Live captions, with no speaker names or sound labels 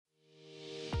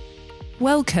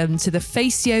Welcome to the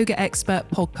Face Yoga Expert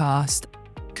podcast.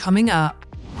 Coming up.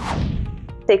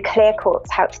 So clear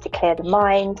quartz helps to clear the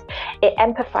mind. It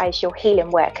amplifies your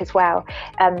healing work as well.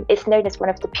 It's known as one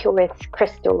of the purest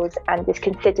crystals and is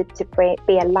considered to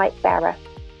be a light bearer.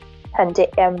 And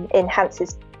it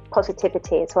enhances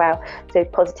positivity as well, so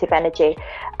positive energy.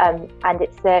 And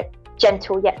it's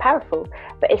gentle yet powerful,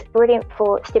 but it's brilliant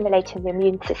for stimulating the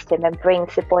immune system and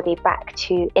brings the body back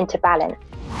into balance.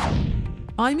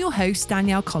 I'm your host,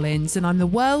 Danielle Collins, and I'm the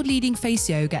world-leading face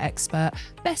yoga expert,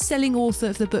 best-selling author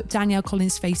of the book Danielle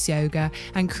Collins Face Yoga,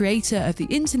 and creator of the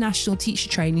international teacher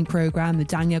training program, the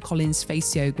Danielle Collins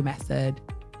Face Yoga Method.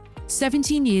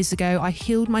 17 years ago, I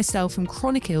healed myself from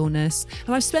chronic illness,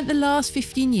 and I've spent the last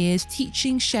 15 years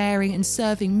teaching, sharing, and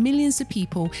serving millions of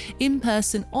people in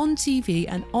person, on TV,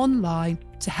 and online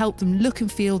to help them look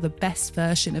and feel the best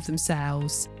version of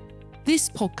themselves. This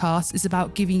podcast is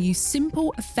about giving you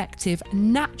simple, effective,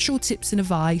 natural tips and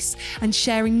advice and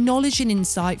sharing knowledge and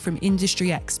insight from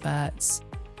industry experts.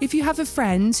 If you have a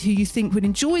friend who you think would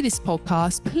enjoy this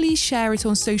podcast, please share it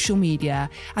on social media,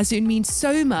 as it would mean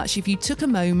so much if you took a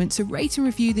moment to rate and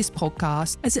review this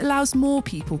podcast, as it allows more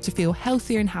people to feel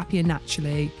healthier and happier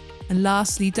naturally. And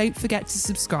lastly, don't forget to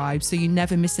subscribe so you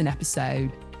never miss an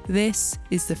episode. This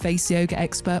is the Face Yoga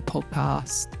Expert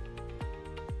podcast.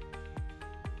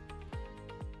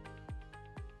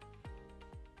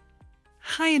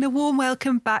 Hi, and a warm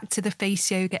welcome back to the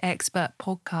Face Yoga Expert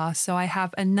podcast. So I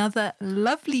have another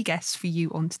lovely guest for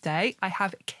you on today. I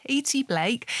have Katie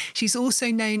Blake. She's also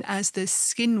known as the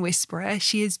Skin Whisperer.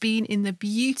 She has been in the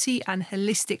beauty and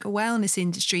holistic wellness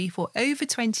industry for over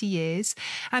 20 years.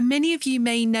 And many of you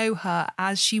may know her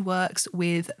as she works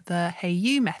with the Hey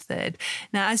You method.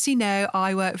 Now, as you know,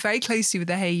 I work very closely with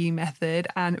the Hey You method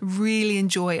and really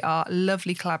enjoy our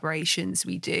lovely collaborations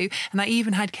we do. And I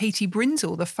even had Katie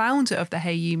Brindle, the founder of the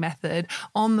Hey You method,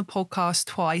 on the podcast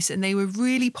twice, and they were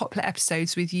really popular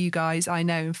episodes with you guys, I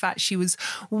know. In fact, she was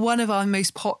one of our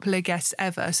most popular guests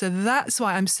ever. So that's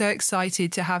why I'm so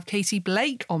excited to have Katie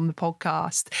Blake on the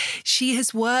podcast. She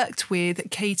has worked with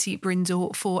Katie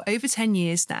Brindle for over 10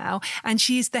 years now, and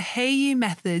she is the Hey You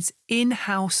method's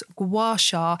in-house gua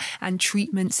sha and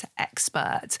treatments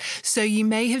expert. So you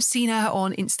may have seen her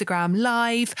on Instagram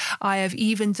Live. I have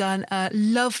even done a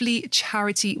lovely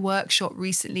charity workshop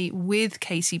recently with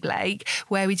Katie Blake,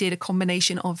 where we did a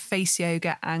combination of face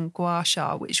yoga and gua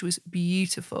sha, which was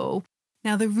beautiful.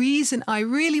 Now, the reason I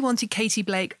really wanted Katie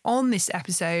Blake on this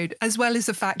episode, as well as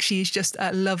the fact she is just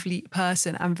a lovely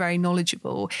person and very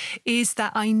knowledgeable, is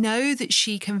that I know that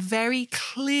she can very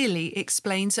clearly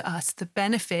explain to us the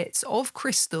benefits of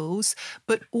crystals,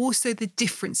 but also the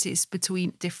differences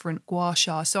between different gua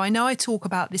sha. So I know I talk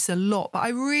about this a lot, but I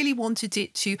really wanted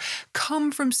it to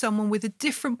come from someone with a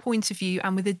different point of view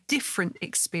and with a different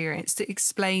experience to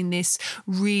explain this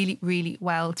really, really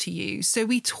well to you. So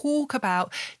we talk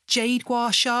about Jade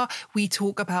gua sha, we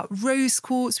talk about rose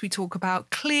quartz, we talk about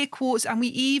clear quartz, and we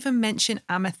even mention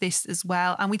amethyst as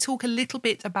well. And we talk a little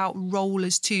bit about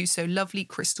rollers too, so lovely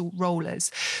crystal rollers.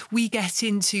 We get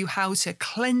into how to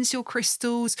cleanse your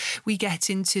crystals. We get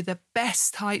into the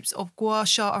best types of gua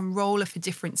sha and roller for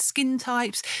different skin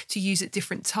types to use at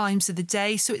different times of the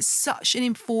day. So it's such an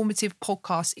informative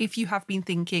podcast if you have been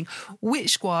thinking,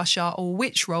 which gua sha or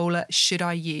which roller should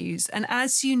I use? And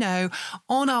as you know,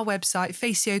 on our website,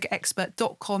 faceyogaexpert.com/shop,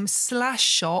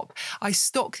 I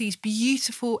stock these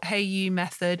beautiful Hey You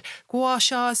method gua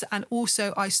shas, and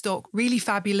also I stock really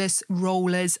fabulous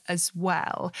rollers as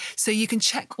well. So you can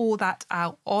check all that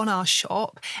out on our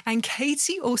shop. And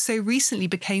Katie also recently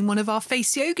became one of our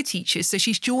face yoga teachers. So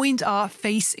she's joined our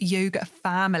face yoga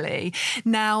family.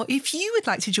 Now, if you would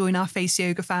like to join our face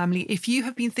yoga family, if you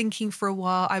have been thinking for a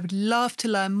while, I would love to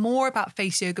learn more about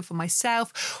face yoga for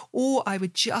myself, or I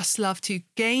would just love to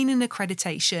gain an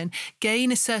accreditation,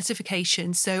 gain a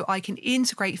certification so I can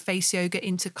integrate face yoga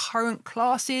into current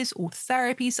classes or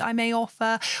therapies I may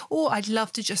offer, or I'd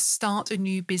love to just start a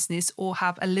new business or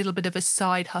have a little bit of a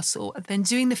side hustle, then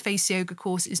doing the face yoga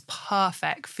course is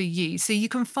perfect for you. So you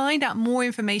can find out more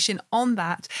information on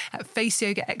that at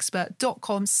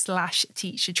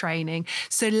faceyogaexpert.com/teacher training.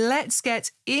 So let's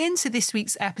get into this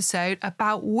week's episode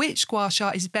about which gua sha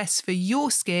is best for your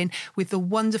skin with the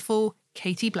wonderful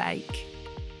Katie Blake.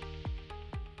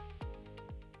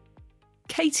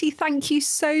 Katie, thank you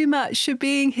so much for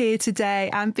being here today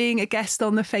and being a guest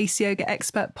on the Face Yoga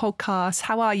Expert podcast.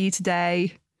 How are you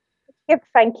today? Good,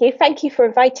 thank you. Thank you for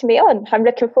inviting me on. I'm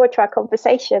looking forward to our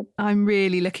conversation. I'm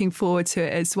really looking forward to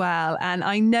it as well. And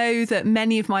I know that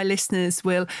many of my listeners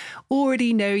will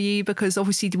already know you because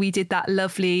obviously we did that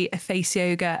lovely face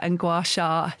yoga and gua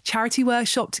sha charity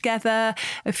workshop together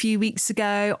a few weeks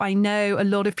ago. I know a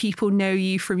lot of people know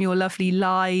you from your lovely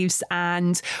lives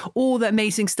and all the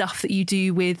amazing stuff that you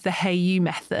do with the Hey You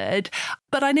method.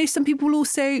 But I know some people will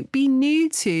also be new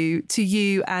to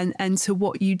you and to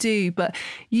what you do. But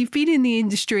you've been in the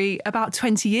industry about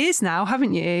 20 years now,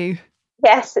 haven't you?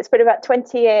 Yes, it's been about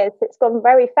 20 years. It's gone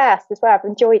very fast as well. I've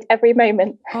enjoyed every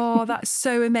moment. Oh, that's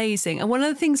so amazing. And one of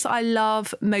the things that I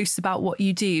love most about what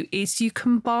you do is you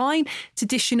combine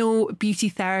traditional beauty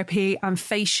therapy and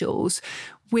facials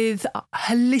with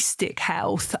holistic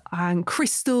health and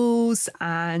crystals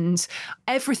and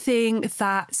everything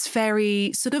that's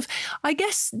very sort of, I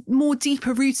guess, more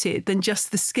deeper rooted than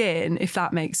just the skin, if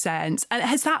that makes sense. And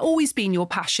has that always been your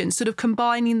passion, sort of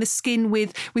combining the skin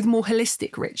with more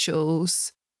holistic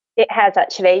rituals? It has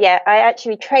actually, yeah. I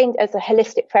actually trained as a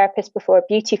holistic therapist before a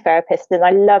beauty therapist, and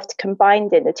I loved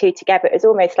combining the two together. It was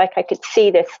almost like I could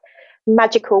see this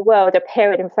magical world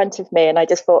appearing in front of me, and I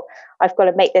just thought, I've got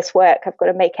to make this work. I've got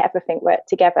to make everything work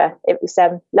together. It was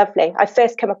lovely. I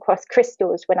first came across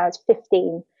crystals when I was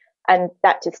 15, and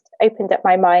that just opened up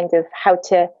my mind of how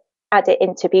to add it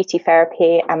into beauty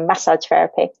therapy and massage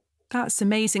therapy. That's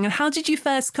amazing. And how did you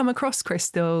first come across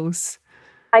crystals?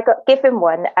 I got given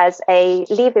one as a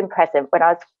leaving present when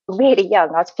I was really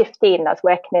young. I was 15. I was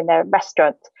working in a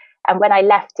restaurant. And when I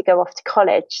left to go off to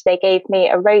college, they gave me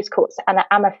a rose quartz and an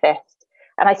amethyst.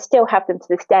 And I still have them to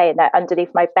this day. And they're underneath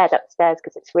my bed upstairs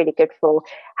because it's really good for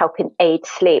helping aid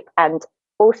sleep. And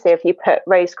also, if you put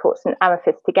rose quartz and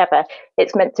amethyst together,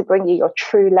 it's meant to bring you your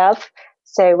true love.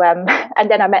 So, and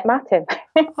then I met Martin.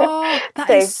 Oh, that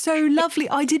is so lovely.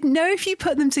 I didn't know if you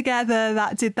put them together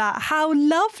that did that. How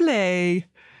lovely.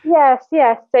 Yes.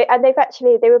 So, and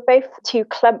they were both two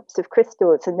clumps of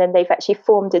crystals, and then they've actually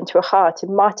formed into a heart.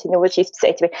 And Martin always used to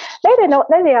say to me, "No, they're not.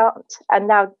 No, they aren't." And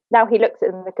now he looks at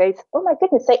them and goes, "Oh my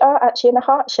goodness, they are actually in a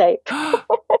heart shape."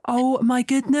 Oh my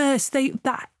goodness.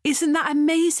 That isn't that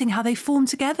amazing how they form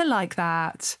together like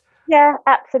that? Yeah,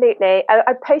 absolutely.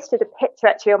 I posted a picture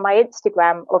actually on my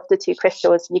Instagram of the two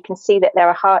crystals, and you can see that they're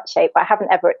a heart shape. But I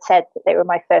haven't ever said that they were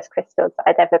my first crystals that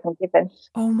I'd ever been given.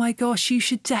 Oh my gosh, you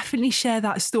should definitely share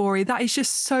that story. That is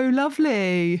just so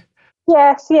lovely.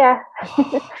 Yes, yeah.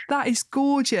 That is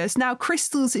gorgeous. Now,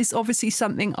 crystals is obviously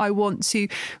something I want to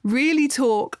really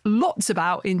talk lots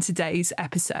about in today's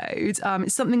episode.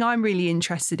 It's something I'm really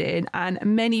interested in, and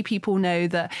many people know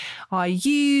that I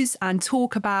use and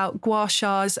talk about gua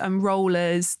shas and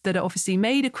rollers that are obviously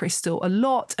made of crystal a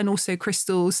lot, and also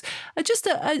crystals are just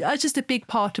a big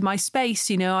part of my space.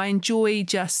 You know, I enjoy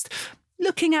just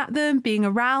looking at them, being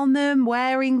around them,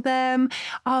 wearing them.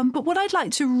 But what I'd like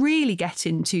to really get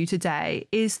into today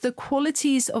is the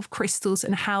qualities of crystals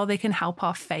and how they can help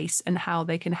our face and how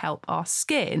they can help our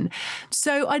skin.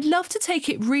 So I'd love to take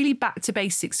it really back to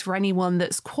basics for anyone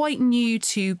that's quite new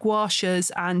to gua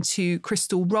shas and to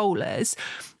crystal rollers.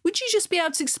 Would you just be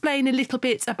able to explain a little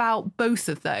bit about both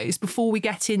of those before we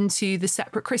get into the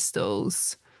separate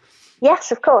crystals?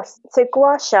 Yes, of course. So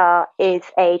gua sha is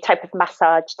a type of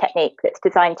massage technique that's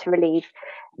designed to relieve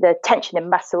the tension in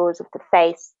muscles of the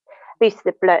face, boost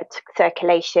the blood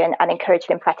circulation and encourage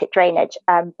lymphatic drainage,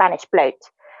 banish bloat.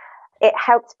 It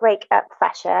helps break up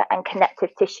fascia and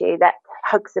connective tissue that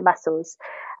hugs the muscles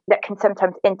that can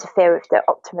sometimes interfere with the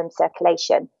optimum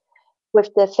circulation. With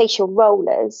the facial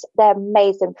rollers, they're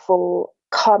amazing for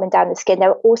calming down the skin.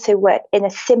 They'll also work in a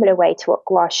similar way to what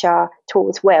gua sha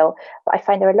tools will, but I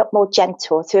find they're a lot more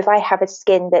gentle. So if I have a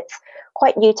skin that's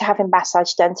quite new to having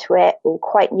massage done to it or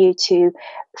quite new to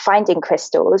finding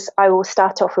crystals, I will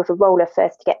start off with a roller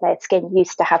first to get their skin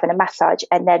used to having a massage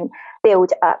and then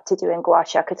build up to doing gua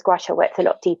sha, because gua sha works a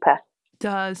lot deeper.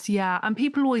 Does, yeah. And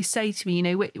people always say to me, you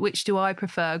know, which do I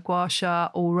prefer, gua sha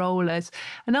or rollers?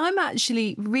 And I'm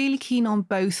actually really keen on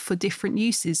both for different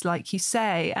uses, like you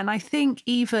say. And I think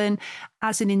even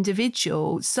as an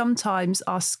individual, sometimes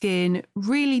our skin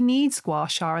really needs gua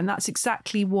sha, and that's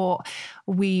exactly what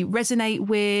we resonate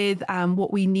with and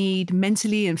what we need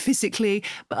mentally and physically.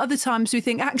 But other times we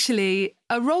think, actually,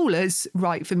 a roller's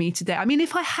right for me today. I mean,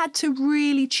 if I had to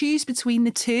really choose between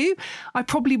the two, I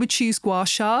probably would choose gua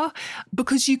sha,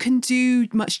 because you can do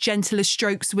much gentler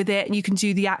strokes with it, and you can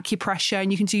do the acupressure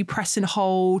and you can do press and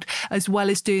hold as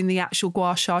well as doing the actual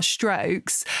gua sha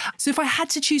strokes. So if I had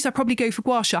to choose, I'd probably go for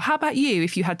gua sha. How about you,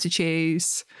 if you had to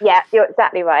choose? Yeah, you're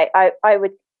exactly right. I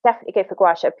would definitely go for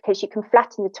gua sha because you can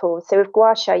flatten the tools. So with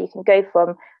gua sha, you can go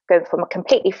from going from a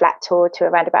completely flat tool to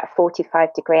around about a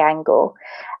 45-degree angle.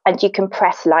 And you can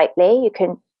press lightly. You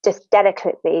can just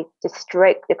delicately just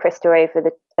stroke the crystal over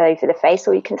the face,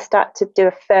 or you can start to do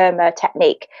a firmer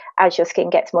technique as your skin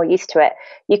gets more used to it.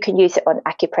 You can use it on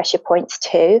acupressure points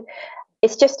too.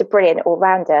 It's just a brilliant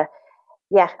all-rounder.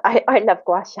 Yeah, I love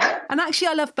gua sha. And actually,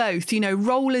 I love both.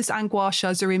 Rollers and gua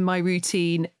shas are in my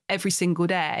routine every single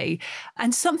day.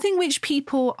 And something which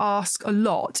people ask a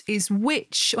lot is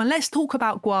and let's talk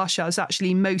about gua shas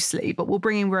actually mostly, but we'll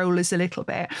bring in rollers a little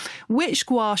bit. Which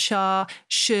gua sha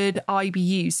should I be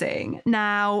using?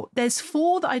 Now, there's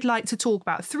 4 that I'd like to talk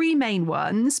about, 3 main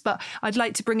ones, but I'd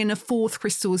like to bring in a 4th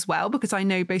crystal as well, because I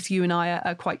know both you and I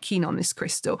are quite keen on this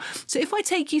crystal. So if I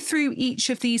take you through each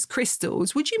of these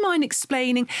crystals, would you mind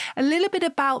explaining a little bit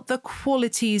about the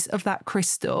qualities of that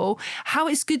crystal, how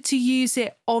it's good to use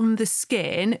it on the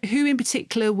skin, who in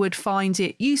particular would find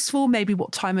it useful, maybe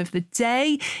what time of the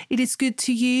day it is good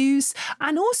to use,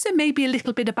 and also maybe a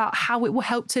little bit about how it will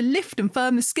help to lift and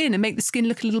firm the skin and make the skin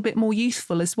look a little bit more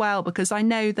youthful as well, because I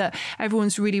know that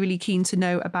everyone's really, really keen to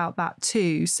know about that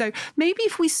too. So maybe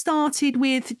if we started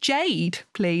with Jade,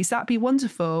 please, that'd be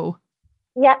wonderful.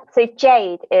 Yeah, so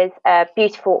Jade is a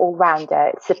beautiful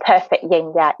all-rounder. It's the perfect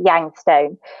yin-yang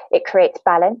stone. It creates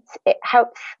balance. It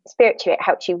helps spiritually. It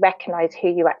helps you recognize who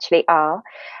you actually are.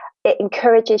 It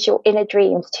encourages your inner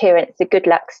dreams too, and it's a good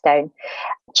luck stone.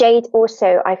 Jade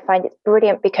also, I find it's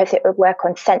brilliant because it will work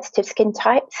on sensitive skin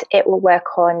types. It will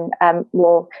work on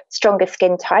more stronger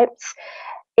skin types.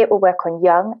 It will work on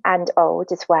young and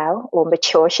old as well, or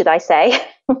mature, should I say.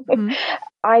 Mm-hmm.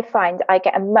 I find I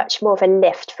get a much more of a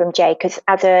lift from Jade because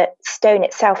as a stone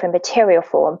itself in material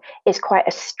form is quite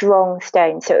a strong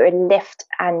stone. So it will lift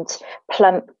and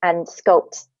plump and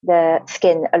sculpt the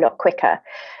skin a lot quicker.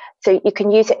 So you can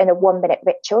use it in a 1-minute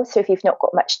ritual. So if you've not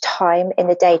got much time in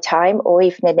the daytime or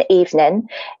even in the evening,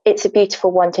 it's a beautiful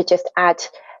one to just add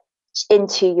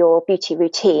into your beauty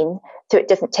routine so it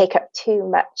doesn't take up too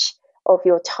much of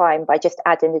your time by just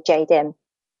adding the Jade in.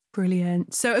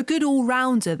 Brilliant. So a good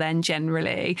all-rounder then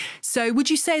generally. So would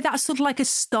you say that's sort of like a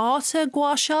starter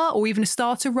gua sha or even a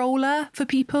starter roller for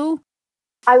people?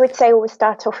 I would say always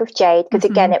start off with Jade because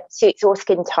again, it suits all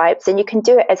skin types, and you can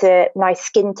do it as a nice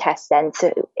skin test then.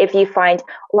 So if you find,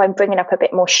 I'm bringing up a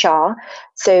bit more sha.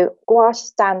 So gua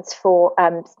stands for,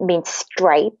 means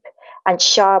scrape, and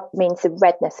sha means the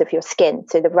redness of your skin,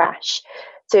 so the rash.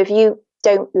 So if you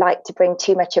don't like to bring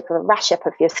too much of a rash up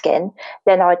of your skin,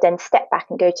 then I'd then step back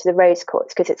and go to the rose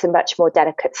quartz because it's a much more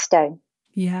delicate stone.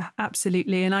 Yeah,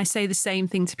 absolutely. And I say the same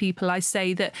thing to people. I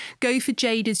say that go for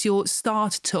Jade as your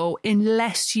starter tool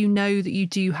unless you know that you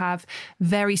do have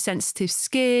very sensitive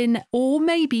skin, or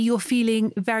maybe you're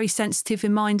feeling very sensitive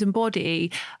in mind and body.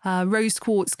 Rose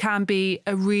quartz can be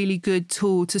a really good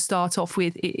tool to start off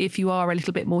with if you are a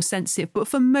little bit more sensitive. But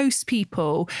for most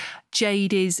people,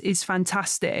 Jade is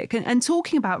fantastic. And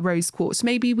talking about rose quartz,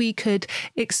 maybe we could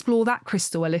explore that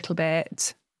crystal a little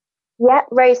bit. Yeah,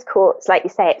 rose quartz, like you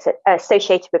say, it's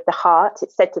associated with the heart.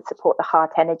 It's said to support the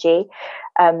heart energy.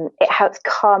 It helps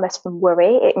calm us from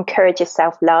worry. It encourages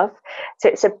self-love. So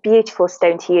it's a beautiful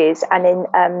stone to use. And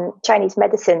in Chinese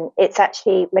medicine, it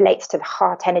actually relates to the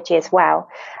heart energy as well.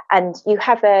 And you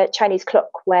have a Chinese clock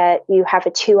where you have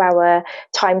a 2-hour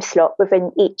time slot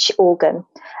within each organ.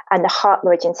 And the heart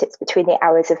meridian sits between the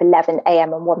hours of 11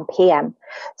 a.m. and 1 p.m.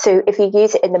 So if you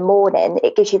use it in the morning,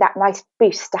 it gives you that nice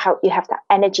boost to help you have that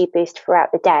energy boost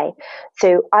throughout the day.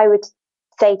 So I would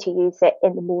say to use it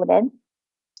in the morning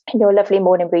in your lovely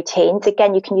morning routines.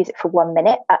 Again, you can use it for 1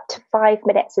 minute, up to 5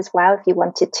 minutes as well if you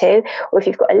wanted to, or if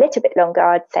you've got a little bit longer,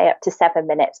 I'd say up to 7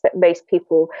 minutes, but most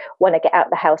people want to get out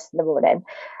the house in the morning.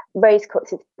 Rose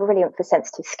quartz is brilliant for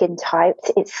sensitive skin types.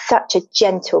 It's such a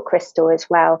gentle crystal as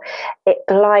well. It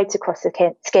glides across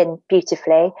the skin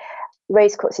beautifully.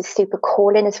 Rose quartz is super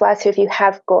cooling as well. So if you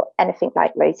have got anything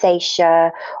like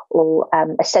rosacea or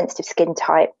a sensitive skin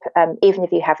type, even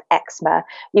if you have eczema,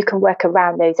 you can work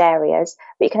around those areas,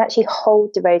 but you can actually hold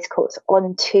the rose quartz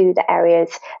onto the areas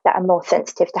that are more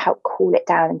sensitive to help cool it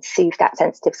down and soothe that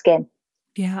sensitive skin.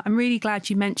 Yeah, I'm really glad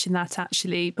you mentioned that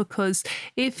actually, because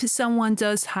if someone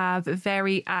does have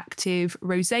very active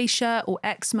rosacea or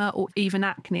eczema or even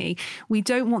acne, we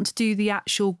don't want to do the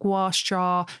actual gua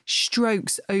sha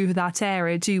strokes over that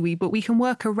area, do we? But we can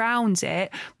work around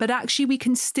it, but actually we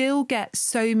can still get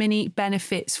so many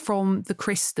benefits from the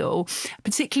crystal,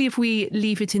 particularly if we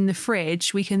leave it in the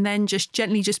fridge. We can then just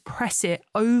gently just press it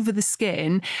over the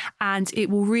skin and it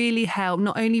will really help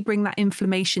not only bring that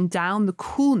inflammation down, the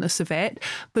coolness of it,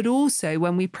 but also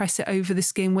when we press it over the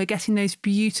skin, we're getting those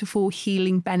beautiful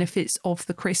healing benefits of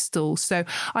the crystal. So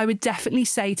I would definitely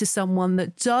say to someone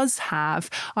that does have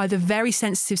either very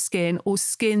sensitive skin or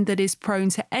skin that is prone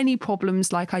to any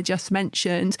problems like I just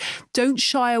mentioned, don't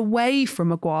shy away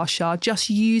from a gua sha, just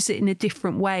use it in a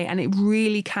different way, and it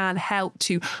really can help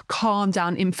to calm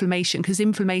down inflammation, because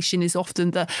inflammation is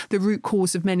often the root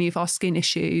cause of many of our skin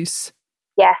issues.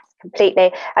 Yes,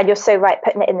 completely. And you're so right.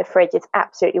 Putting it in the fridge is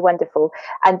absolutely wonderful.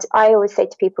 And I always say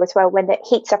to people as well, when it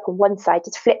heats up on one side,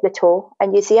 just flip the tool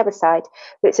and use the other side.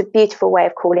 It's a beautiful way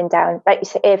of cooling down. Like you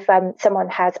said, if someone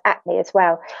has acne as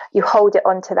well, you hold it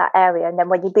onto that area. And then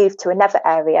when you move to another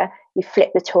area, you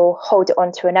flip the tool, hold it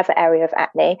onto another area of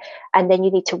acne. And then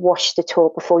you need to wash the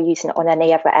tool before using it on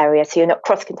any other area. So you're not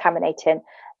cross-contaminating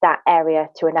that area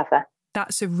to another.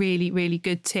 That's a really, really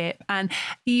good tip. And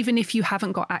even if you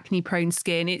haven't got acne prone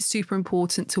skin, it's super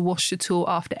important to wash the tool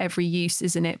after every use,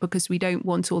 isn't it? Because we don't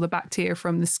want all the bacteria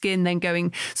from the skin then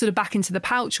going sort of back into the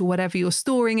pouch or whatever you're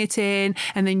storing it in,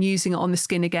 and then using it on the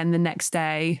skin again the next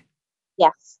day.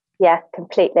 Yes. Yeah,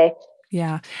 completely.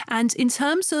 Yeah. And in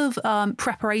terms of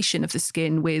preparation of the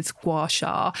skin with gua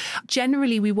sha,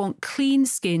 generally we want clean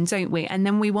skin, don't we? And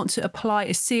then we want to apply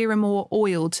a serum or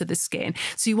oil to the skin.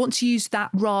 So you want to use that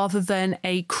rather than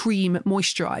a cream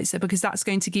moisturizer, because that's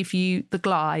going to give you the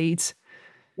glide.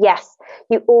 Yes,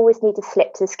 you always need a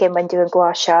slip to the skin when doing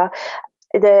gua sha.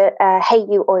 The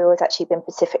Heiyu oil has actually been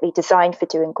specifically designed for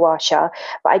doing gua sha,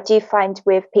 but I do find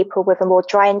with people with a more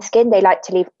drying skin, they like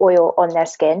to leave oil on their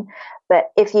skin.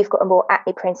 But if you've got a more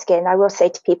acne prone skin, I will say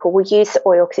to people, we'll use the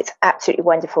oil because it's absolutely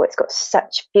wonderful. It's got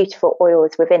such beautiful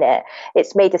oils within it.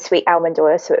 It's made of sweet almond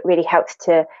oil, so it really helps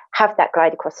to have that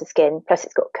glide across the skin. Plus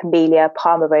it's got camellia,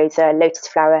 palmarosa, lotus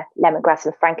flower, lemongrass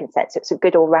and frankincense. So it's a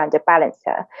good all-rounder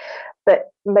balancer.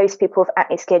 But most people with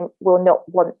acne skin will not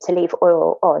want to leave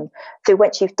oil on. So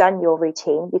once you've done your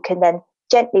routine, you can then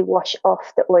gently wash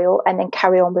off the oil and then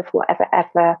carry on with whatever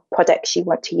other products you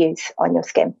want to use on your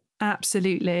skin.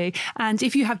 Absolutely. And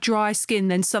if you have dry skin,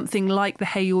 then something like the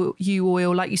Heiyu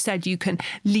oil, like you said, you can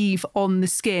leave on the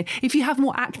skin. If you have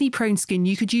more acne prone skin,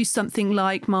 you could use something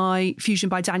like my Fusion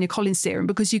by Daniel Collins serum,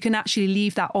 because you can actually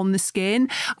leave that on the skin.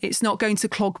 It's not going to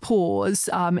clog pores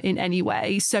in any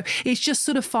way. So it's just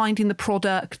sort of finding the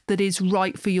product that is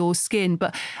right for your skin.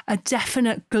 But a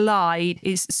definite glide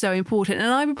is so important.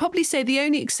 And I would probably say the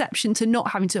only exception to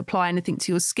not having to apply anything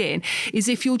to your skin is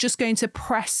if you're just going to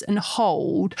press and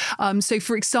hold. So,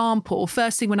 for example,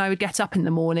 first thing when I would get up in the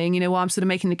morning, while I'm sort of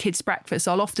making the kids breakfast,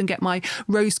 I'll often get my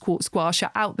rose quartz gua sha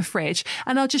out the fridge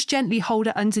and I'll just gently hold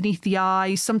it underneath the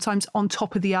eyes, sometimes on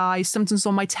top of the eyes, sometimes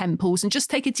on my temples, and just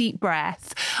take a deep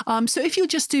breath. So if you're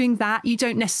just doing that, you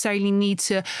don't necessarily need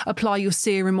to apply your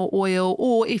serum or oil,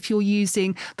 or if you're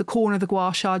using the corner of the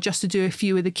gua sha just to do a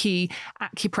few of the key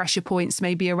acupressure points,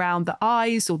 maybe around the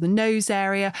eyes or the nose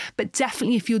area. But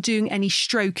definitely if you're doing any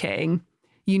stroking,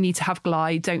 you need to have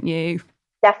glide, don't you?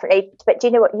 Definitely. But do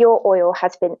you know what? Your oil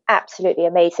has been absolutely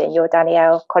amazing, your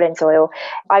Danielle Collins oil.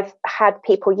 I've had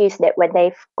people using it when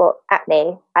they've got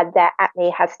acne and their acne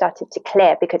has started to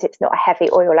clear because it's not a heavy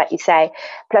oil, like you say.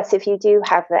 Plus, if you do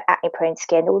have an acne prone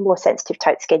skin or more sensitive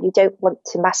type skin, you don't want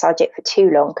to massage it for too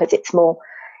long because it will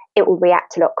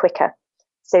react a lot quicker.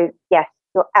 So, yeah,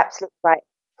 you're absolutely right.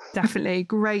 Definitely.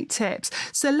 Great tips.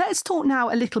 So let's talk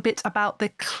now a little bit about the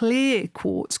clear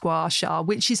quartz gua sha,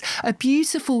 which is a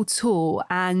beautiful tool.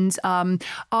 And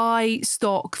I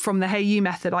stock from the Heiyu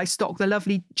method, I stock the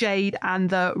lovely Jade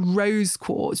and the rose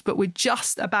quartz, but we're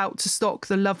just about to stock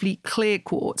the lovely clear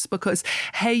quartz because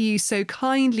Heiyu so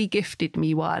kindly gifted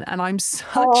me one. And I'm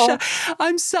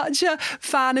such a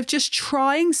fan of just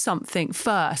trying something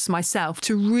first myself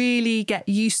to really get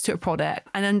used to a product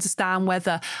and understand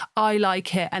whether I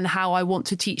like it and how I want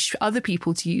to teach other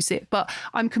people to use it. But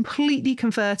I'm completely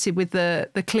converted with the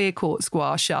clear quartz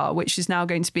gua sha, which is now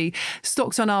going to be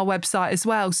stocked on our website as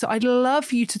well. So I'd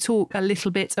love you to talk a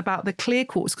little bit about the clear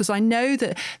quartz, because I know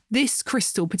that this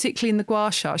crystal, particularly in the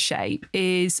gua sha shape,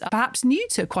 is perhaps new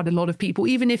to quite a lot of people,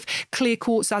 even if clear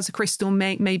quartz as a crystal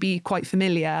may be quite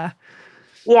familiar.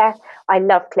 Yeah, I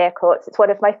love clear quartz. It's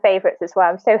one of my favourites as well.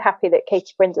 I'm so happy that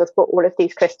Katie Brindle's brought all of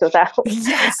these crystals out.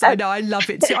 Yes, I know. I love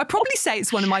it too. I'd probably say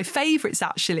it's one of my favourites,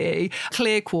 actually,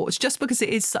 clear quartz, just because it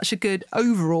is such a good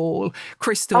overall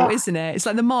crystal, isn't it? It's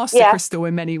like the master crystal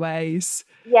in many ways.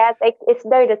 Yeah, it's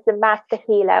known as the master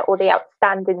healer or the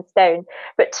outstanding stone.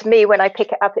 But to me, when I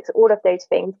pick it up, it's all of those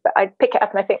things. But I pick it up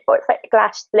and I think, it's like a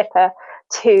glass slipper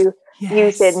to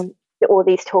using all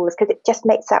these tools, because it just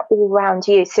makes that all round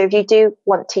use. So if you do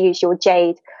want to use your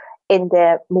jade in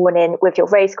the morning with your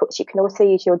rose quartz. You can also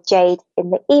use your jade in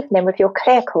the evening with your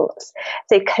clear quartz.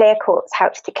 So clear quartz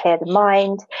helps to clear the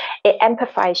mind. It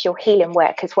amplifies your healing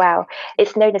work as well.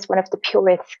 It's known as one of the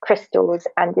purest crystals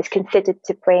and is considered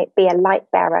to be a light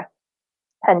bearer.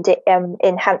 And it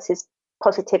enhances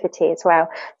positivity as well,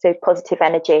 so positive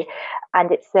energy.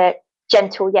 And it's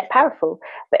gentle yet powerful,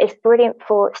 but it's brilliant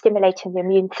for stimulating the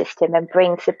immune system and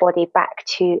brings the body back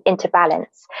into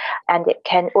balance. And it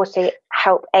can also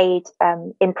help aid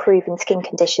improving skin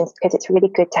conditions because it's really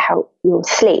good to help your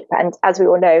sleep. And as we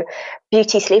all know,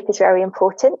 beauty sleep is very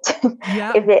important.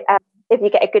 Yeah. If you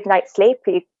get a good night's sleep,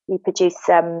 you produce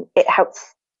it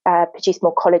helps produce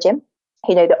more collagen.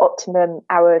 The optimum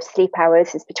hour of sleep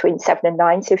hours is between 7 and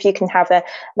 9. So if you can have a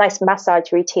nice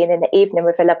massage routine in the evening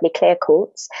with a lovely clear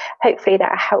quartz, hopefully that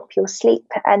will help your sleep,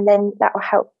 and then that will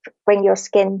help make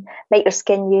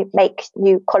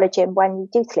new collagen when you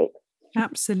do sleep.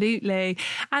 Absolutely.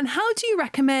 And how do you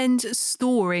recommend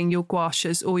storing your gua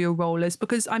sha or your rollers?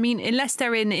 Because, I mean, unless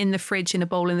they're in the fridge, in a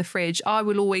bowl in the fridge, I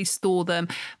will always store them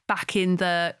back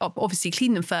obviously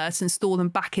clean them first and store them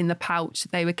back in the pouch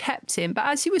that they were kept in. But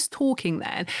as you was talking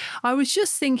then, I was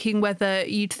just thinking whether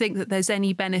you'd think that there's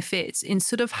any benefits in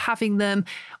sort of having them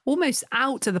almost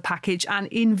out of the package and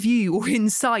in view or in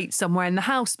sight somewhere in the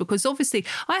house. Because obviously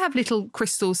I have little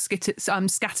crystals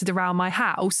scattered around my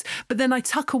house, but then I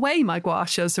tuck away my gua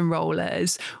shas and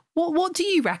rollers. What do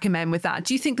you recommend with that?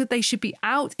 Do you think that they should be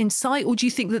out in sight, or do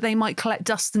you think that they might collect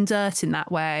dust and dirt in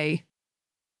that way?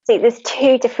 See, there's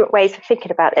two different ways of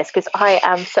thinking about this because I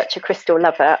am such a crystal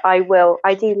lover. I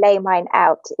do lay mine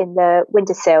out in the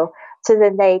windowsill so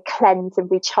then they cleanse and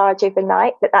recharge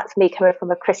overnight. But that's me coming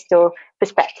from a crystal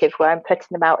perspective where I'm putting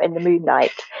them out in the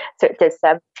moonlight. So it does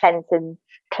cleanse and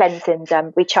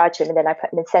recharge them, and then I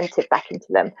put an incentive back into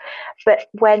them. But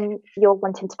when you're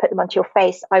wanting to put them onto your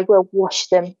face, I will wash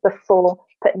them before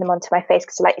putting them onto my face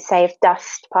because, like you say, if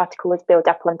dust particles build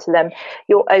up onto them,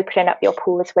 you're opening up your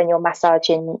pores when you're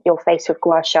massaging your face with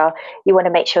gua sha. You want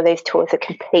to make sure those tools are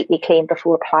completely clean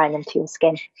before applying them to your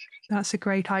skin. That's a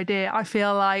great idea. I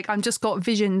feel like I've just got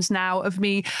visions now of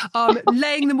me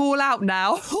laying them all out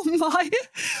now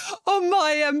on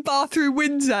my bathroom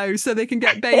window so they can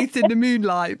get bathed in the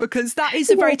moonlight, because that is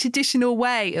a very traditional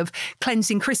way of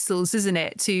cleansing crystals, isn't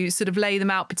it? To sort of lay them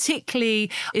out,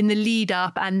 particularly in the lead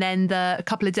up and then a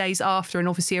couple of days after, and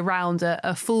obviously around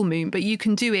a full moon. But you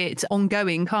can do it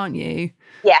ongoing, can't you?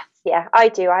 Yeah, I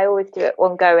do. I always do it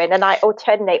ongoing, and I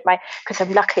alternate because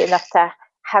I'm lucky enough to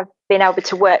have been able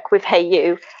to work with Hey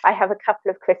You. I have a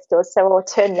couple of crystals, so I'll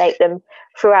alternate them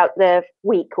throughout the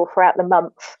week or throughout the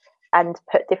month and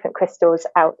put different crystals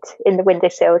out in the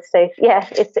windowsills. So yeah,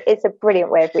 it's a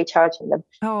brilliant way of recharging them.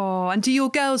 Oh, and do your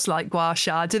girls like gua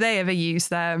sha? Do they ever use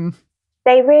them?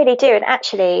 They really do. And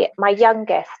actually, my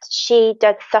youngest, she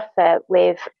does suffer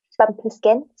with bumpy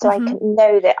skin. So I can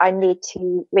know that I need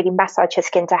to really massage her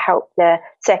skin to help the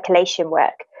circulation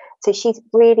work. So she's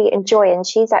really enjoying,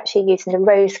 she's actually using the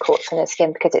rose quartz on her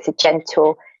skin because it's a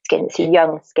gentle skin, it's a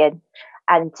young skin.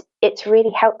 And it's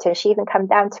really helped her. She even come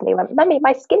down to me and went, "Mummy,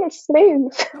 my skin is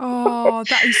smooth." Oh,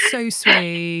 that is so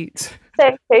sweet.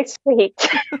 So sweet.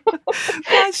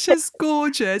 That's just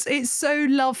gorgeous. It's so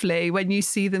lovely when you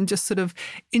see them just sort of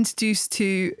introduced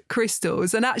to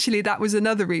crystals. And actually, that was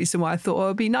another reason why I thought, it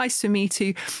would be nice for me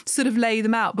to sort of lay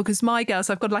them out, because my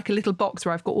girls, I've got like a little box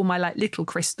where I've got all my like little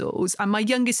crystals. And my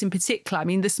youngest in particular, I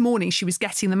mean, this morning she was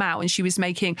getting them out and she was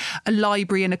making a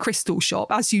library and a crystal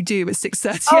shop, as you do at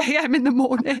 6:30 a.m. in the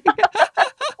morning.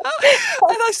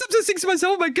 And I sometimes think to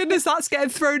myself, oh my goodness, that's getting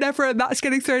thrown everywhere and that's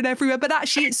getting thrown everywhere. But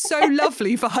actually, it's so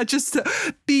lovely for her just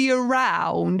to be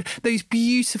around those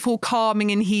beautiful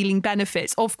calming and healing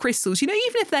benefits of crystals. You know,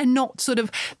 even if they're not sort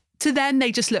of, to them,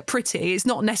 they just look pretty. It's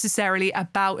not necessarily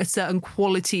about a certain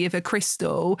quality of a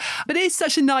crystal, but it's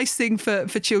such a nice thing for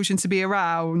children to be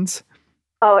around.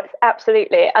 Oh, it's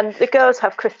absolutely. And the girls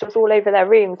have crystals all over their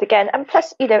rooms again. And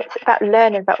plus, you know, it's about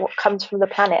learning about what comes from the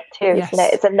planet too, Yes. isn't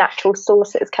it? It's a natural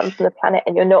source that has come from the planet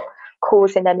and you're not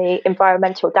causing any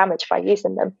environmental damage by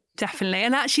using them. Definitely.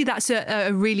 And actually, that's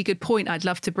a really good point I'd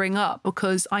love to bring up,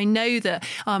 because I know that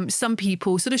some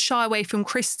people sort of shy away from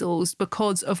crystals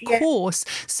because, of course,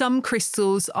 some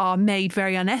crystals are made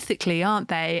very unethically, aren't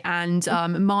they? And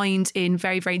mined in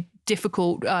very, very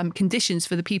difficult conditions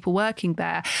for the people working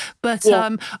there. But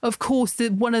of course,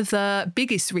 one of the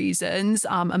biggest reasons,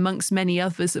 amongst many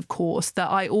others, of course, that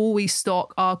I always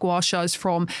stock our gua shas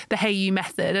from the Hey You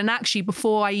method. And actually,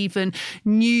 before I even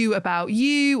knew about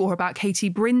you or about Katie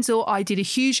Brindley, Brindle, I did a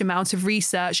huge amount of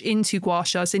research into gua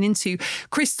shas and into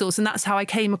crystals. And that's how I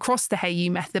came across the Hey You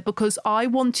method, because I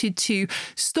wanted to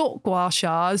stock gua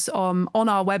shas on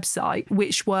our website,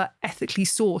 which were ethically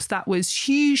sourced. That was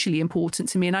hugely important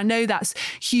to me. And I know that's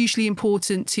hugely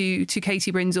important to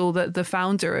Katie Brindle, the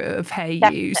founder of Hey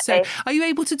You. So are you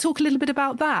able to talk a little bit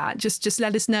about that? Just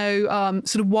let us know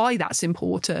sort of why that's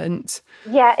important.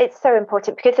 Yeah, it's so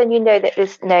important, because then you know that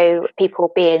there's no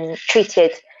people being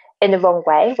treated in the wrong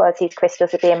way whilst these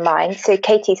crystals are being mined. So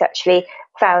Katie's actually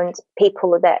found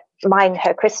people that mine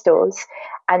her crystals,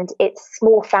 and it's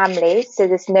small families, so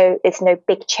there's no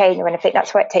big chain or anything.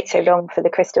 That's why it takes so long for the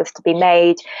crystals to be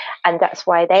made, and that's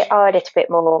why they are a little bit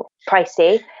more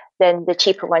pricey than the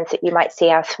cheaper ones that you might see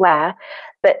elsewhere.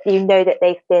 But you know that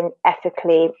they've been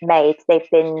ethically made. They've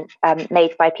been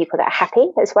made by people that are happy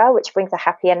as well, which brings a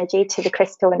happy energy to the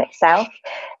crystal in itself.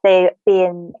 They're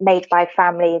being made by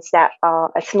families that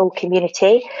are a small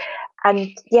community.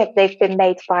 And yeah, they've been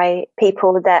made by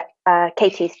people that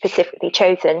Katie's specifically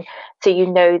chosen. So you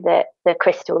know that the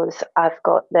crystals have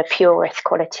got the purest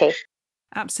quality.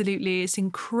 Absolutely. It's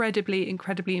incredibly,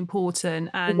 incredibly important.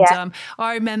 And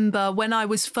I remember when I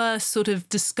was first sort of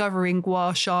discovering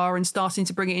gua sha and starting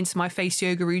to bring it into my face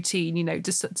yoga routine, you know,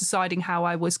 deciding how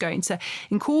I was going to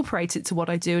incorporate it to what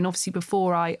I do. And obviously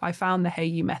before I found the Hey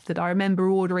You method, I remember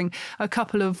ordering a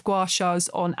couple of gua shas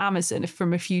on Amazon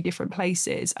from a few different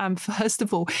places. And first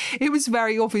of all, it was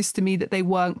very obvious to me that they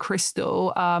weren't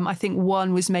crystal. I think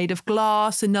one was made of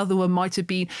glass. Another one might have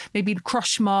been maybe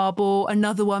crushed marble.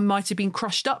 Another one might have been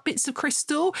crushed up bits of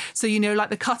crystal, so you know, like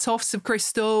the cut-offs of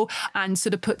crystal, and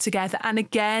sort of put together. And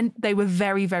again, they were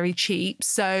very, very cheap.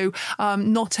 So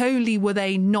not only were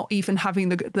they not even having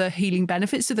the healing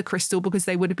benefits of the crystal, because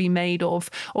they would have been made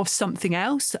of something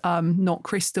else, not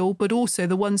crystal, but also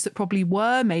the ones that probably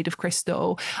were made of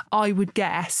crystal, I would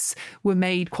guess, were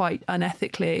made quite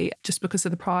unethically just because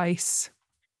of the price.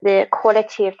 The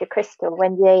quality of the crystal,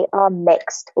 when they are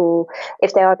mixed or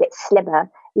if they are a bit slimmer,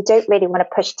 you don't really want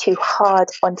to push too hard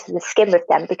onto the skin with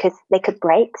them, because they could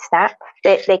break, snap.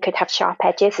 They could have sharp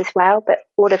edges as well. But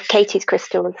all of Katie's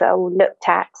crystals are all looked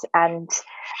at, and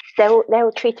they're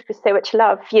all treated with so much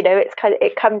love. You know,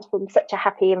 it comes from such a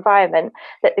happy environment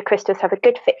that the crystals have a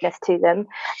good thickness to them.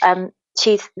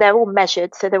 They're all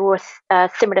measured, so they're all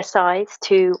similar size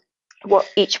to what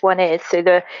each one is. So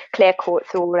the clear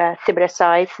quartz are all similar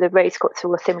size, the rose quartz are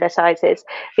all similar sizes,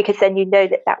 because then you know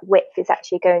that width is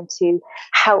actually going to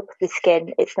help the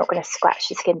skin. It's not going to scratch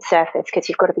the skin surface, because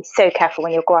you've got to be so careful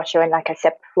when you're gua sha. And like I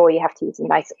said before, you have to use a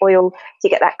nice oil to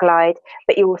get that glide,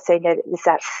 but you also know that there's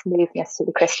that smoothness to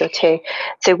the crystal too.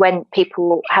 So when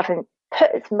people haven't put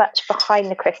as much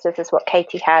behind the crystals as what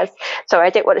Katie has. So I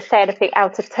don't want to say anything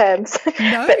out of terms.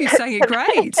 No, you're saying it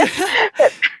great.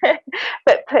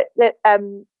 but put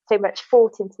so much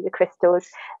thought into the crystals,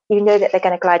 you know that they're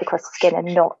going to glide across the skin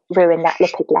and not ruin that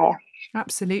lipid layer.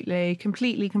 Absolutely.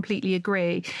 Completely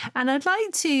agree. And I'd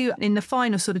like to, in the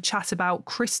final sort of chat about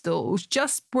crystals,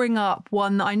 just bring up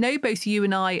one that I know both you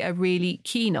and I are really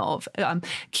keen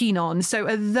on. So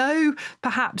although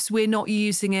perhaps we're not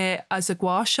using it as a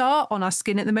gua sha on our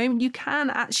skin at the moment, you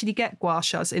can actually get gua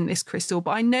shas in this crystal.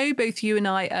 But I know both you and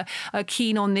I are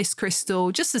keen on this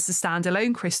crystal just as a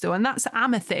standalone crystal, and that's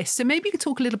amethyst. So maybe you could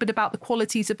talk a little bit about the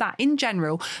qualities of that in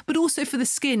general, but also for the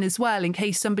skin as well, in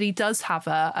case somebody does have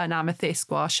an amethyst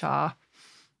gua sha.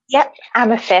 Yep,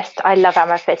 amethyst. I love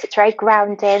amethyst. It's very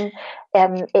grounding.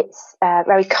 It's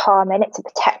very calming. It's a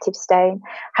protective stone.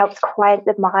 Helps quiet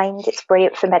the mind. It's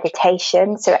brilliant for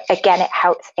meditation. So again, it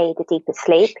helps aid a deeper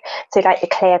sleep. So like the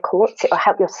clear quartz, it will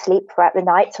help your sleep throughout the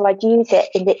night. So I'd use it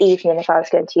in the evening if I was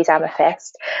going to use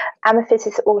amethyst. Amethyst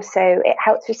is also, it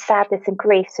helps with sadness and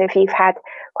grief. So if you've had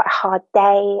quite a hard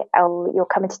day or you're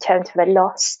coming to terms with a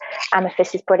loss,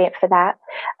 amethyst is brilliant for that.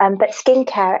 But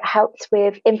skincare, it helps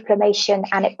with inflammation,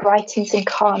 and it brightens and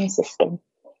calms the skin.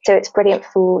 So it's brilliant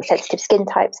for sensitive skin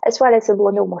types as well as the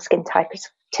more normal skin types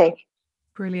too.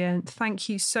 Brilliant. Thank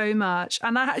you so much.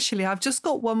 And I've just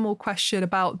got one more question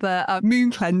about the moon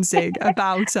cleansing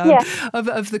about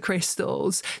of the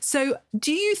crystals. So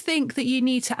do you think that you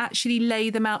need to actually lay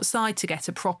them outside to get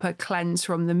a proper cleanse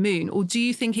from the moon? Or do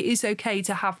you think it is okay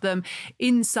to have them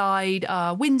inside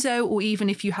a window, or even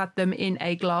if you had them in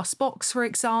a glass box, for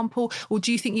example? Or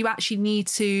do you think you actually need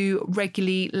to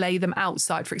regularly lay them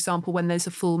outside, for example, when there's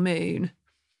a full moon?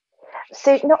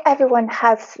 So not everyone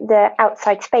has the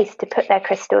outside space to put their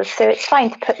crystals, so it's fine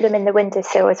to put them in the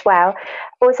windowsill as well.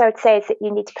 All I would say is that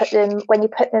you need to put them, when you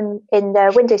put them in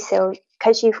the windowsill,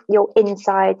 because you're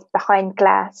inside behind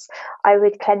glass, I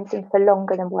would cleanse them for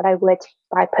longer than what I would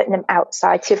by putting them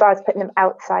outside. So if I was putting them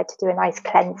outside to do a nice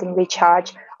cleanse and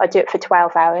recharge, I'd do it for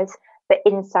 12 hours. But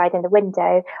inside in the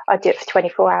window, I'd do it for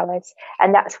 24 hours.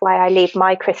 And that's why I leave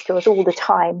my crystals all the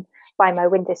time by my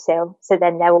windowsill. So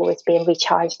then they're always being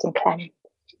recharged and cleansed.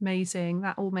 Amazing.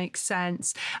 That all makes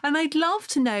sense. And I'd love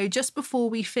to know, just before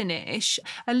we finish,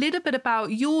 a little bit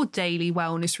about your daily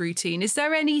wellness routine. Is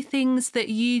there any things that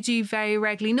you do very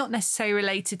regularly, not necessarily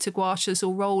related to gua sha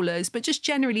or rollers, but just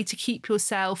generally to keep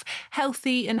yourself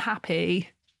healthy and happy?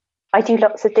 I do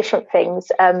lots of different things.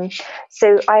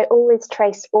 So I always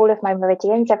trace all of my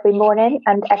meridians every morning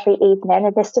and every evening.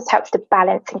 And this just helps to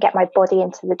balance and get my body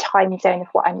into the time zone of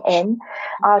what I'm in.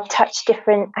 I'll touch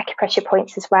different acupressure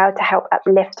points as well to help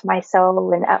uplift my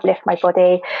soul and uplift my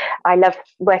body. I love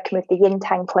working with the yin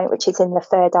tang point, which is in the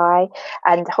third eye,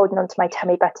 and holding onto my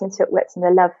tummy button so it works in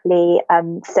a lovely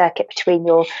circuit between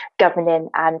your governing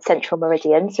and central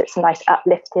meridian. So it's a nice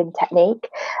uplifting technique.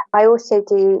 I also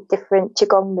do different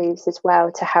qigong moves as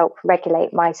well to help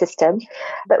regulate my system.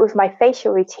 But with my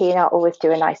facial routine, I always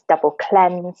do a nice double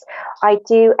cleanse. I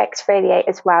do exfoliate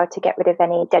as well to get rid of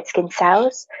any dead skin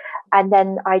cells. And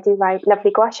then I do my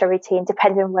lovely gua sha routine,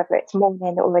 depending on whether it's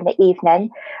morning or in the evening.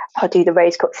 I'll do the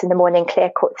rose quartz in the morning, clear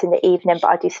quartz in the evening, but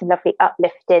I'll do some lovely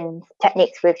uplifting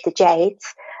techniques with the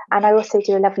jades. And I also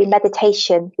do a lovely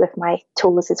meditation with my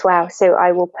tools as well. So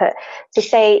I will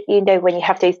say, when you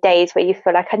have those days where you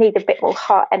feel like I need a bit more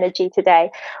heart energy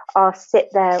today, I'll sit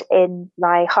there in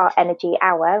my heart energy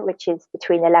hour, which is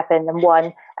between 11 and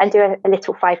 1, and do a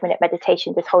little 5-minute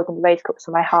meditation, just holding the rose quartz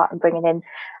on my heart and bringing in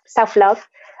self-love.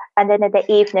 And then in the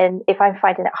evening, if I'm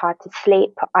finding it hard to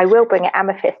sleep, I will bring an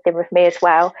amethyst in with me as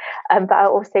well. But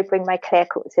I'll also bring my clear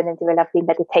quartz in and do a lovely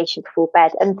meditation before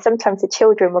bed. And sometimes the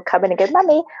children will come in and go,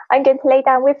 "Mummy, I'm going to lay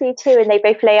down with you too." And they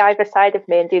both lay either side of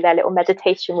me and do their little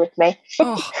meditation with me.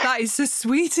 Oh, that is the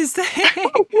sweetest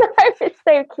thing. No, it's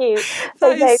so cute.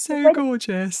 That is so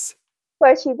gorgeous.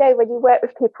 Well, as you know, when you work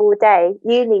with people all day,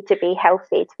 you need to be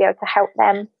healthy to be able to help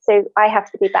them. So I have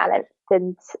to be balanced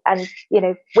and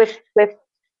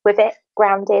with it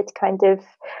grounded, kind of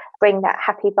bring that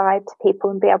happy vibe to people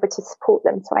and be able to support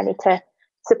them. So I need to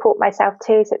support myself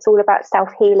too. So it's all about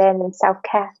self-healing and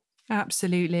self-care.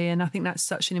 Absolutely. And I think that's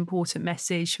such an important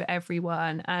message for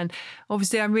everyone. And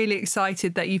obviously, I'm really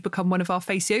excited that you've become one of our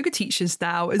face yoga teachers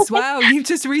now as well. You've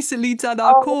just recently done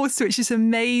our course, which is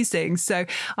amazing. So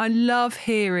I love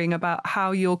hearing about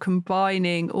how you're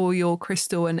combining all your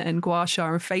crystal and gua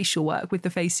sha and facial work with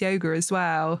the face yoga as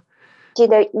well.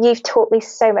 You've taught me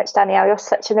so much, Danielle. You're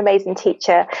such an amazing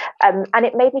teacher. And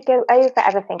it made me go over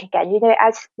everything again.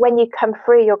 As when you come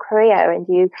through your career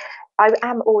I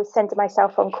am always sending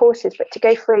myself on courses, but to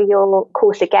go through your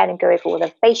course again and go over all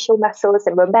the facial muscles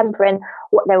and remembering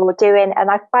what they're all doing. And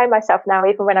I find myself now,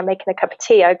 even when I'm making a cup of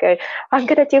tea, I go, I'm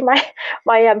going to do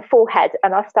my forehead,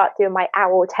 and I'll start doing my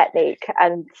owl technique.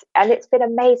 And it's been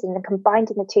amazing. And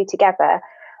combining the two together,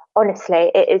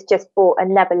 honestly, it has just brought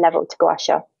another level to gua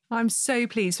sha. I'm so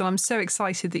pleased. Well, I'm so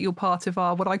excited that you're part of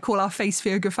what I call our face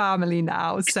yoga family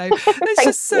now. So it's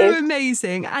just so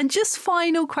amazing. And just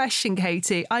final question,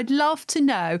 Katie. I'd love to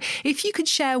know if you could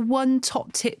share one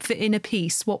top tip for inner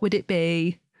peace, what would it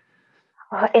be?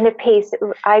 Inner peace.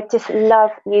 I just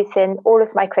love using all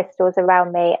of my crystals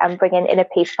around me and bringing inner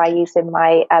peace by using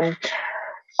my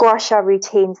gua sha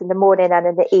routines in the morning and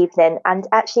in the evening, and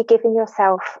actually giving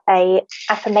yourself a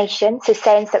affirmation. So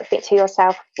saying something to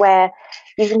yourself where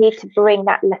you need to bring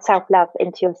that self-love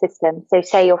into your system. So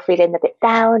say you're feeling a bit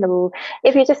down, or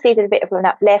if you're just needing a bit of an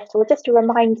uplift, or just a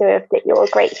reminder of that you're a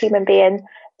great human being,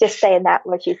 just saying that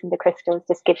while using the crystals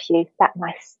just gives you that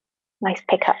nice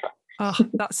pickup. Oh,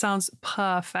 that sounds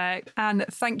perfect. And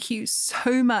thank you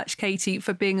so much, Katie,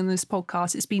 for being on this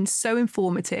podcast. It's been so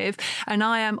informative. And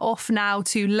I am off now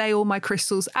to lay all my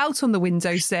crystals out on the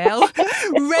windowsill,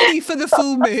 ready for the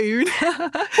full moon.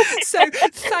 So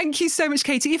thank you so much,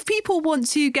 Katie. If people want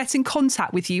to get in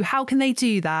contact with you, how can they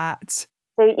do that?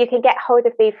 So you can get hold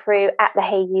of me through at the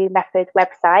Hey You Method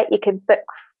website. You can book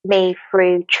me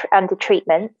through under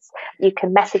treatments. You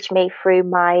can message me through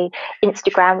my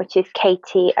Instagram, which is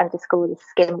Katie_the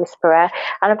Skin Whisperer,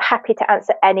 and I'm happy to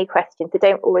answer any questions. So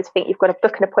don't always think you've got to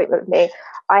book an appointment with me.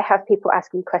 I have people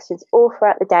asking me questions all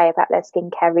throughout the day about their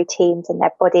skincare routines and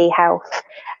their body health,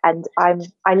 and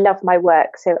I love my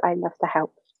work, so I love to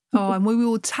help. Oh, and we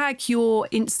will tag your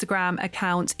Instagram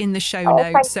account in the show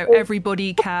notes so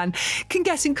everybody can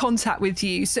get in contact with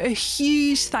you. So a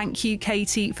huge thank you,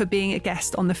 Katie, for being a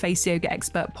guest on the Face Yoga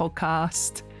Expert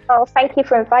podcast. Oh, thank you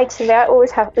for inviting me. I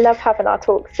always love having our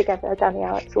talks together,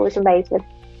 Danielle. It's always amazing.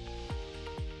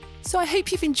 So I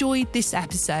hope you've enjoyed this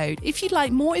episode. If you'd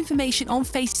like more information on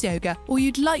face yoga or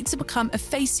you'd like to become a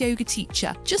face yoga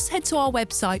teacher, just head to our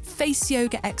website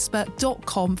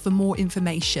faceyogaexpert.com for more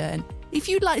information. If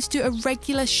you'd like to do a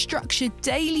regular structured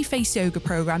daily face yoga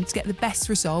program to get the best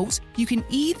results, you can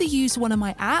either use one of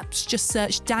my apps, just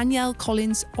search Danielle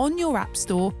Collins on your app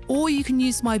store, or you can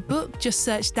use my book, just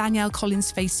search Danielle Collins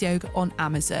Face Yoga on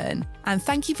Amazon. And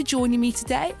thank you for joining me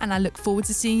today, and I look forward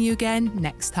to seeing you again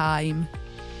next time.